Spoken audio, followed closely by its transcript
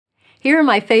Here are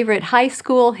my favorite high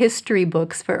school history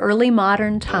books for early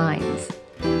modern times.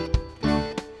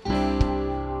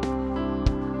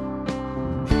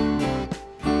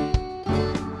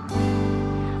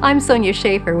 I'm Sonia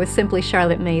Schaefer with Simply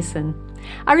Charlotte Mason.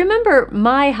 I remember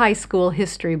my high school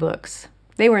history books.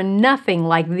 They were nothing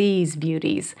like these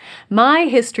beauties. My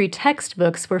history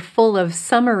textbooks were full of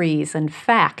summaries and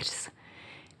facts.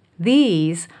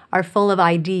 These are full of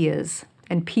ideas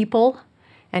and people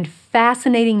and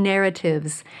fascinating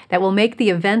narratives that will make the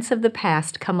events of the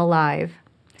past come alive.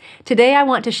 Today I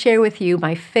want to share with you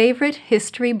my favorite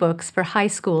history books for high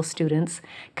school students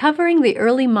covering the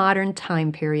early modern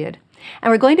time period.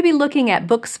 And we're going to be looking at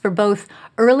books for both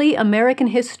early American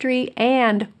history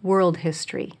and world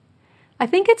history. I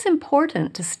think it's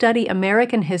important to study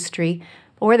American history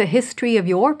or the history of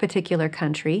your particular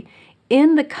country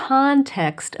in the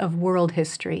context of world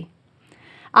history.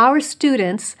 Our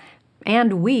students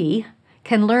and we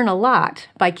can learn a lot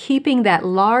by keeping that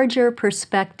larger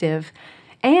perspective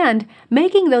and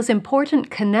making those important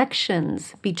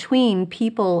connections between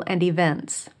people and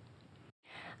events.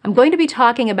 I'm going to be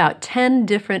talking about 10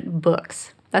 different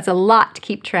books. That's a lot to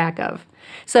keep track of.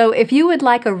 So if you would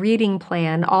like a reading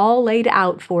plan all laid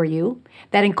out for you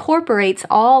that incorporates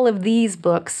all of these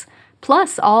books,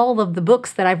 plus all of the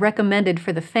books that I've recommended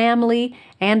for the family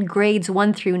and grades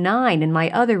 1 through 9 in my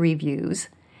other reviews,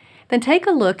 then take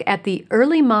a look at the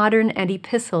Early Modern and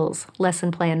Epistles lesson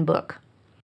plan book.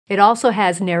 It also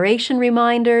has narration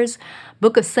reminders,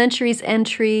 Book of Centuries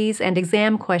entries, and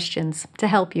exam questions to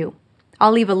help you.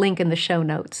 I'll leave a link in the show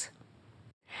notes.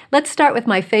 Let's start with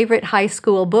my favorite high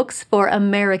school books for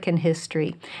American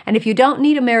history. And if you don't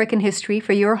need American history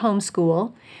for your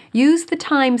homeschool, use the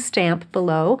timestamp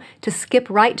below to skip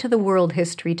right to the world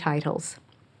history titles.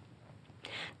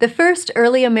 The first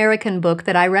early American book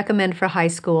that I recommend for high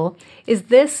school is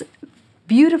this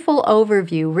beautiful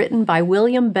overview written by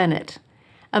William Bennett,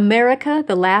 America,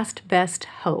 the Last Best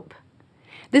Hope.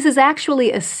 This is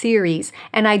actually a series,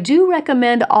 and I do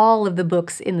recommend all of the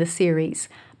books in the series,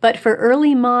 but for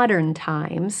early modern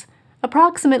times,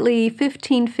 approximately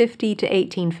 1550 to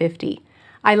 1850,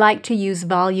 I like to use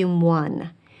Volume 1.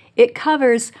 It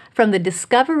covers from the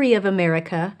discovery of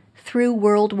America through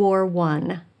World War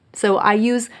I. So I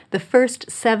use the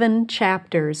first 7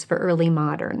 chapters for early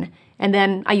modern, and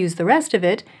then I use the rest of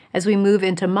it as we move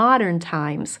into modern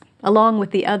times, along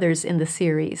with the others in the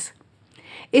series.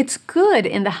 It's good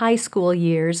in the high school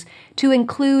years to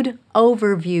include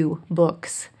overview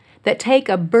books that take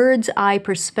a bird's eye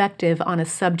perspective on a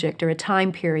subject or a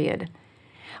time period.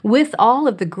 With all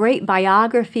of the great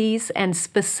biographies and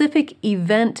specific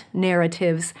event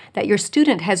narratives that your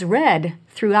student has read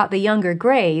throughout the younger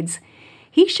grades,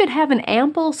 he should have an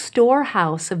ample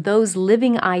storehouse of those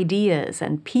living ideas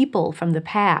and people from the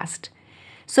past.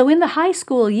 So in the high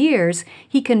school years,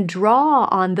 he can draw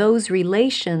on those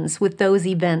relations with those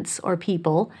events or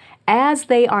people as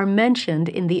they are mentioned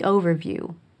in the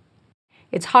overview.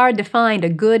 It's hard to find a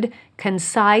good,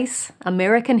 concise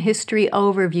American history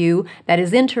overview that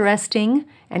is interesting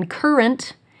and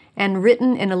current and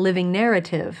written in a living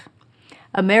narrative.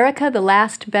 America, the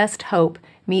Last Best Hope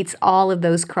meets all of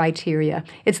those criteria.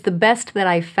 It's the best that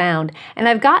I've found, and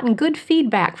I've gotten good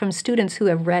feedback from students who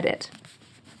have read it.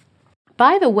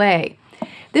 By the way,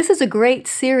 this is a great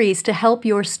series to help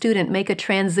your student make a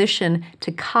transition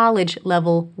to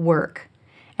college-level work.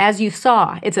 As you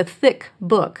saw, it's a thick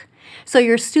book, so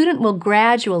your student will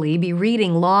gradually be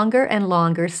reading longer and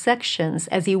longer sections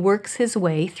as he works his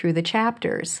way through the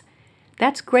chapters.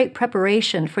 That's great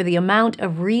preparation for the amount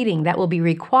of reading that will be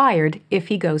required if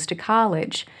he goes to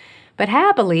college. But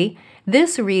happily,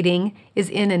 this reading is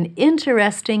in an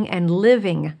interesting and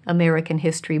living American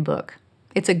history book.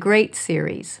 It's a great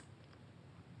series.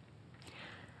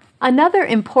 Another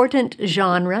important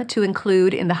genre to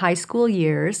include in the high school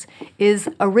years is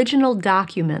original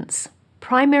documents,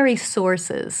 primary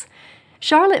sources.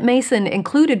 Charlotte Mason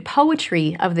included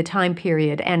poetry of the time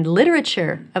period and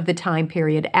literature of the time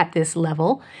period at this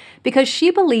level because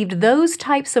she believed those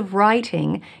types of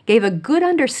writing gave a good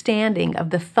understanding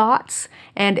of the thoughts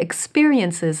and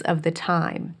experiences of the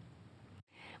time.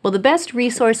 Well, the best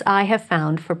resource I have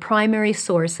found for primary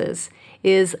sources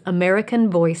is American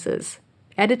Voices,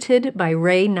 edited by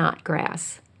Ray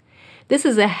Notgrass. This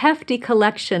is a hefty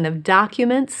collection of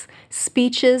documents,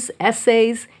 speeches,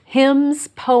 essays, hymns,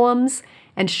 poems,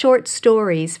 and short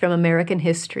stories from American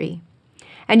history.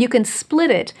 And you can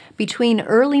split it between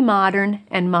early modern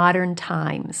and modern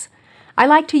times. I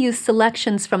like to use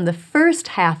selections from the first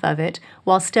half of it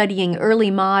while studying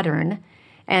early modern,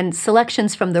 and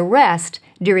selections from the rest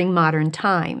during modern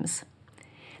times.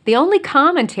 The The only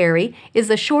commentary is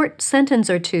a short sentence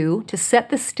or two to set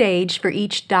the stage for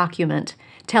each document,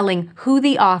 telling who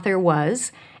the author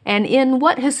was and in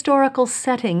what historical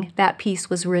setting that piece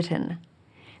was written.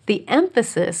 The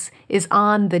emphasis is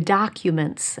on the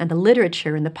documents and the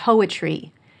literature and the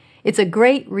poetry. It's a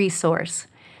great resource.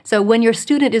 So when your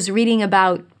student is reading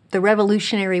about the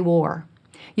Revolutionary War,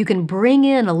 you can bring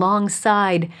in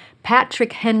alongside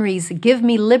Patrick Henry's "Give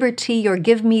me liberty or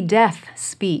give me death"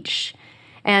 speech,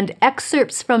 and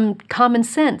excerpts from Common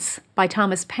Sense by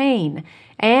Thomas Paine,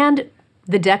 and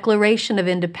the Declaration of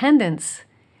Independence.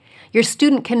 Your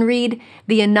student can read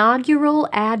the inaugural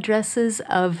addresses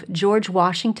of George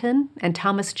Washington and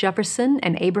Thomas Jefferson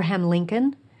and Abraham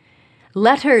Lincoln,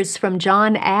 letters from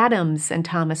John Adams and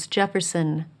Thomas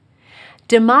Jefferson,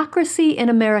 Democracy in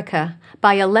America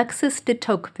by Alexis de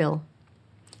Tocqueville,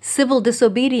 Civil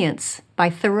Disobedience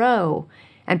by Thoreau,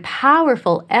 and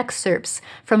powerful excerpts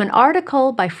from an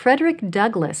article by Frederick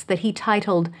Douglass that he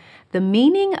titled "The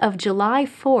Meaning of July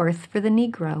 4th for the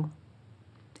Negro."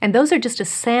 And those are just a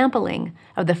sampling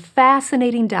of the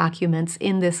fascinating documents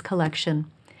in this collection.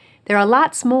 There are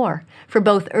lots more for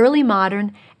both early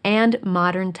modern and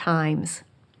modern times.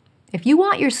 If you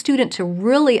want your student to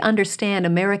really understand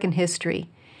American history,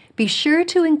 be sure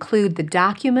to include the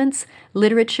documents,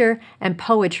 literature, and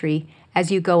poetry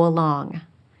as you go along.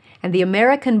 And the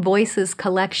American Voices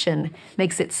collection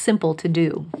makes it simple to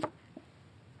do.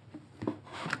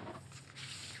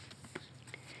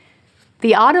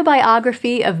 The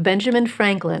Autobiography of Benjamin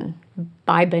Franklin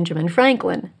by Benjamin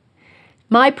Franklin.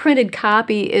 My printed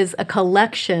copy is a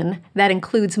collection that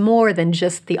includes more than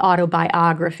just the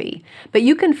autobiography, but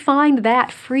you can find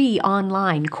that free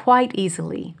online quite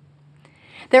easily.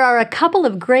 There are a couple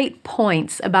of great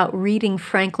points about reading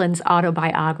Franklin's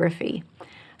autobiography.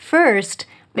 First,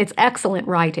 it's excellent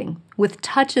writing with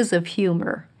touches of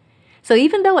humor. So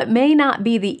even though it may not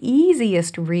be the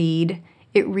easiest read,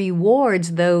 it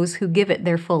rewards those who give it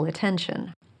their full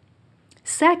attention.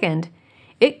 Second,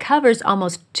 it covers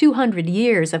almost 200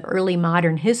 years of early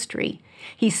modern history.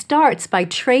 He starts by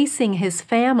tracing his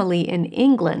family in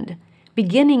England,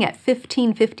 beginning at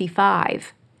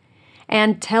 1555,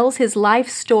 and tells his life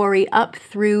story up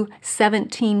through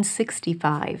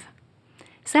 1765.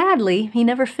 Sadly, he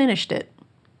never finished it.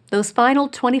 Those final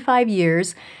 25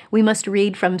 years we must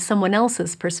read from someone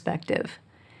else's perspective.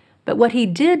 But what he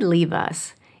did leave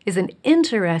us is an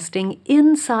interesting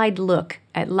inside look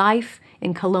at life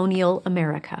in colonial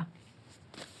America.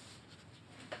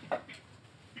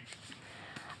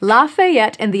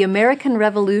 Lafayette and the American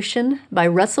Revolution by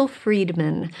Russell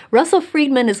Freedman. Russell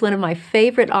Freedman is one of my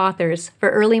favorite authors for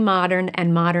early modern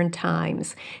and modern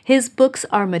times. His books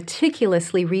are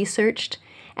meticulously researched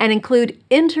and include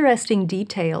interesting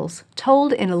details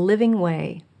told in a living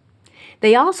way.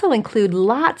 They also include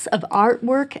lots of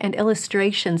artwork and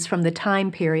illustrations from the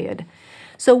time period.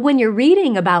 So when you're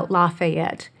reading about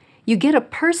Lafayette, you get a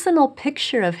personal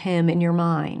picture of him in your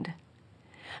mind.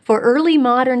 For early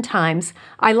modern times,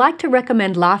 I like to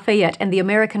recommend Lafayette and the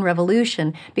American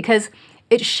Revolution because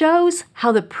it shows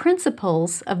how the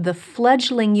principles of the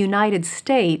fledgling United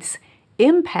States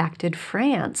impacted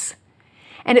France.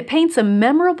 And it paints a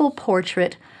memorable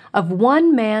portrait of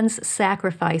one man's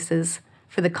sacrifices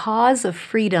for the cause of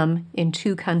freedom in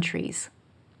two countries.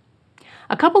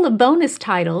 A couple of bonus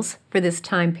titles for this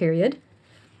time period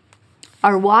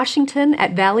are Washington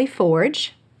at Valley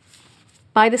Forge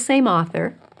by the same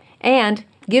author, and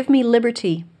Give Me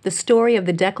Liberty, the Story of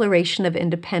the Declaration of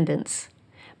Independence.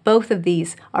 Both of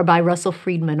these are by Russell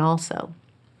Freedman also.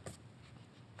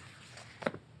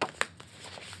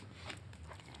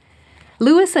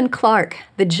 Lewis and Clark,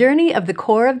 The Journey of the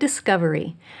Corps of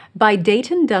Discovery by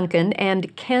Dayton Duncan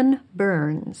and Ken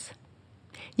Burns.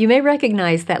 You may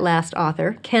recognize that last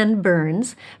author, Ken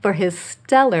Burns, for his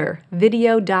stellar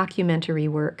video documentary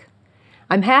work.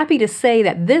 I'm happy to say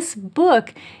that this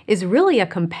book is really a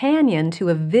companion to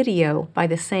a video by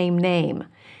the same name.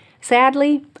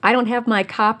 Sadly, I don't have my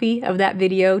copy of that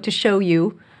video to show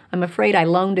you. I'm afraid I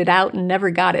loaned it out and never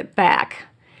got it back.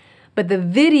 But the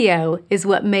video is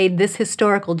what made this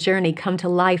historical journey come to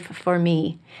life for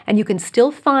me, and you can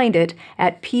still find it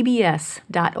at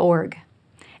pbs.org.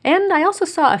 And I also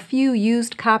saw a few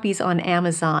used copies on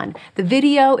Amazon. The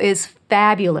video is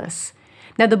fabulous.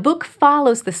 Now, the book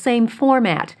follows the same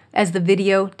format as the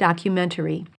video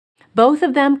documentary. Both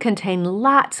of them contain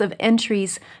lots of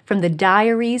entries from the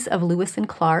diaries of Lewis and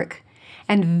Clark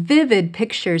and vivid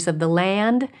pictures of the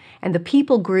land and the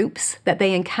people groups that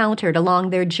they encountered along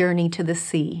their journey to the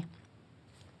sea.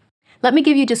 Let me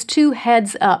give you just 2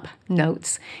 heads-up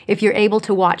notes if you're able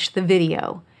to watch the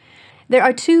video. There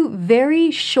are 2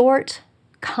 very short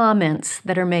comments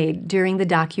that are made during the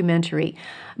documentary.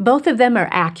 Both of them are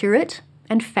accurate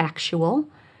and factual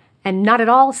and not at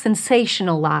all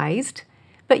sensationalized,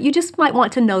 but you just might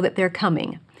want to know that they're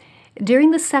coming.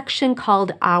 During the section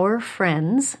called Our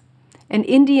Friends, an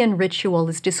Indian ritual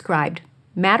is described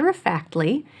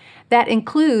matter-of-factly that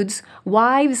includes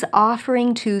wives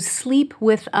offering to sleep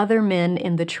with other men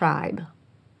in the tribe.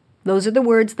 Those are the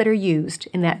words that are used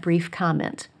in that brief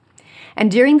comment.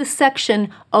 And during the section,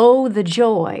 Oh, the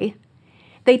Joy,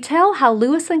 they tell how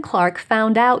Lewis and Clark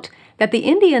found out that the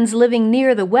Indians living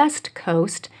near the West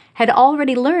Coast had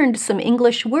already learned some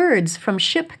English words from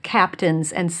ship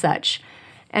captains and such,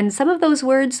 and some of those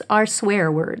words are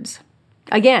swear words.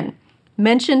 Again,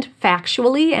 mentioned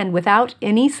factually and without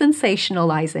any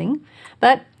sensationalizing,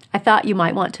 but I thought you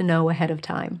might want to know ahead of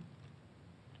time.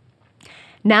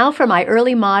 Now for my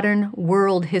early modern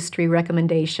world history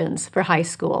recommendations for high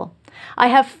school. I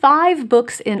have 5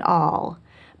 books in all,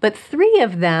 but 3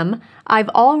 of them I've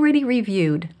already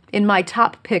reviewed in my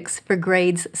top picks for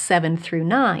grades 7 through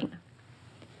 9.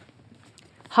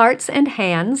 Hearts and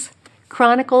Hands,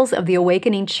 Chronicles of the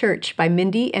Awakening Church by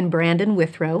Mindy and Brandon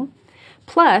Withrow,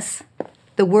 plus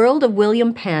The World of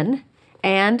William Penn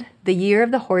and The Year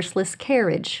of the Horseless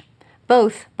Carriage,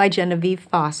 both by Genevieve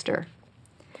Foster.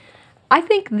 I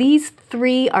think these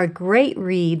 3 are great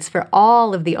reads for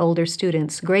all of the older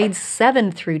students, grades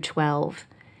 7 through 12.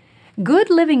 Good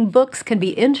living books can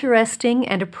be interesting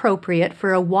and appropriate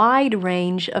for a wide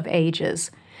range of ages.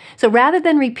 So rather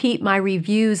than repeat my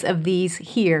reviews of these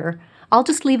here, I'll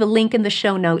just leave a link in the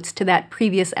show notes to that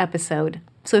previous episode.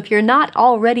 So if you're not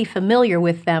already familiar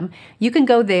with them, you can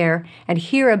go there and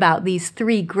hear about these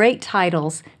 3 great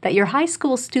titles that your high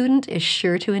school student is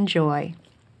sure to enjoy.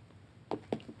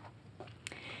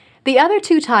 The other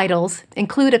 2 titles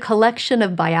include a collection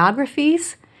of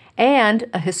biographies and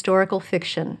a historical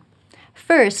fiction.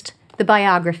 First, the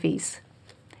biographies.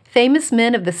 Famous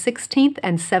Men of the 16th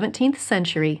and 17th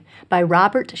Century by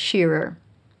Robert Shearer.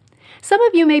 Some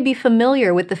of you may be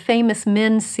familiar with the Famous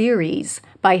Men series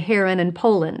by Heron and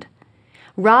Poland.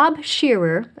 Rob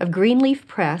Shearer of Greenleaf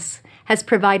Press has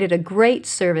provided a great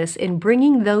service in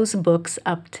bringing those books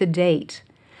up to date.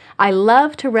 I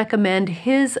love to recommend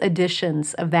his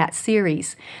editions of that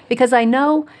series because I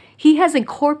know he has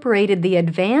incorporated the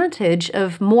advantage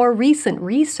of more recent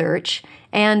research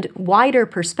and wider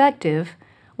perspective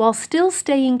while still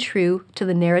staying true to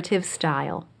the narrative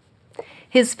style.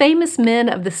 His Famous Men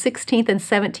of the 16th and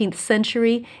 17th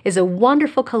Century is a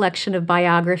wonderful collection of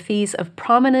biographies of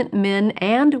prominent men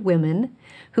and women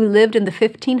who lived in the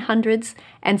 1500s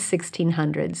and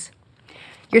 1600s.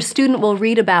 Your student will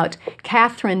read about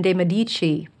Catherine de'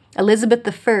 Medici, Elizabeth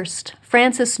I,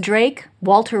 Francis Drake,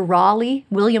 Walter Raleigh,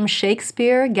 William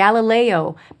Shakespeare,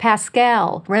 Galileo,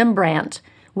 Pascal, Rembrandt,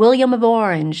 William of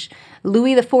Orange,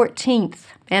 Louis XIV,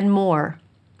 and more.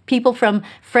 People from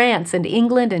France and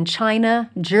England and China,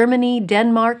 Germany,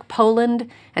 Denmark, Poland,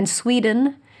 and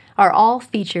Sweden are all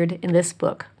featured in this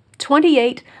book.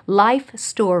 28 life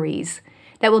stories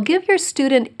that will give your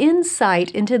student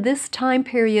insight into this time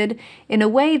period in a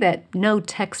way that no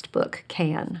textbook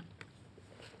can.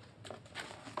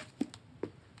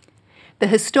 The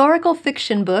historical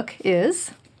fiction book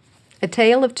is A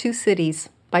Tale of Two Cities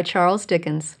by Charles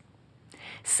Dickens.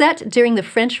 Set during the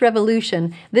French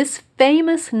Revolution, this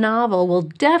famous novel will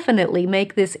definitely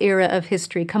make this era of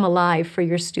history come alive for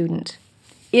your student.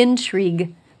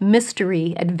 Intrigue,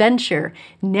 mystery, adventure,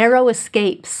 narrow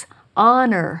escapes,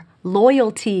 honor,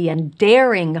 loyalty, and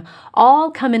daring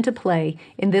all come into play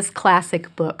in this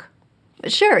classic book.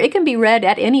 Sure, it can be read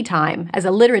at any time as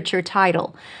a literature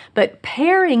title, but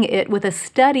pairing it with a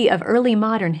study of early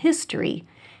modern history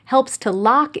helps to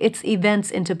lock its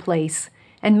events into place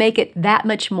and make it that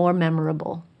much more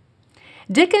memorable.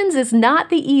 Dickens is not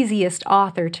the easiest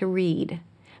author to read,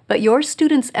 but your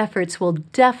students' efforts will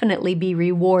definitely be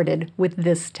rewarded with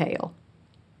this tale.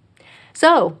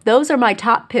 So, those are my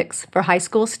top picks for high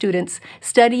school students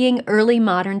studying early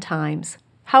modern times.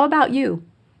 How about you?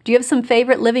 Do you have some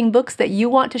favorite living books that you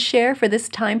want to share for this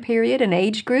time period and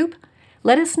age group?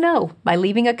 Let us know by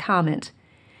leaving a comment.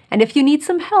 And if you need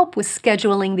some help with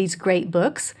scheduling these great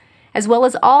books, as well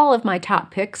as all of my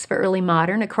top picks for early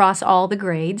modern across all the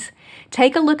grades,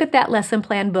 take a look at that lesson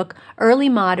plan book, Early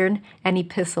Modern and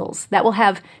Epistles. That will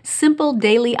have simple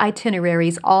daily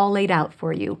itineraries all laid out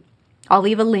for you. I'll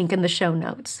leave a link in the show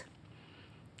notes.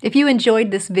 If you enjoyed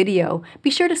this video, be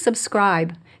sure to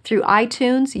subscribe through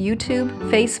iTunes, YouTube,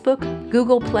 Facebook,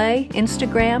 Google Play,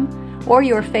 Instagram, or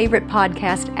your favorite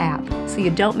podcast app so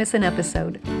you don't miss an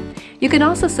episode. You can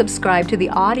also subscribe to the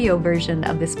audio version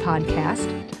of this podcast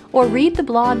or read the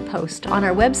blog post on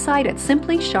our website at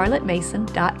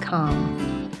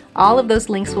simplycharlottemason.com. All of those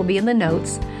links will be in the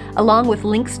notes, along with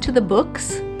links to the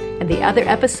books and the other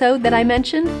episode that I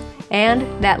mentioned and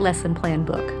that lesson plan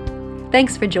book.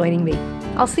 Thanks for joining me.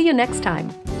 I'll see you next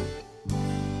time.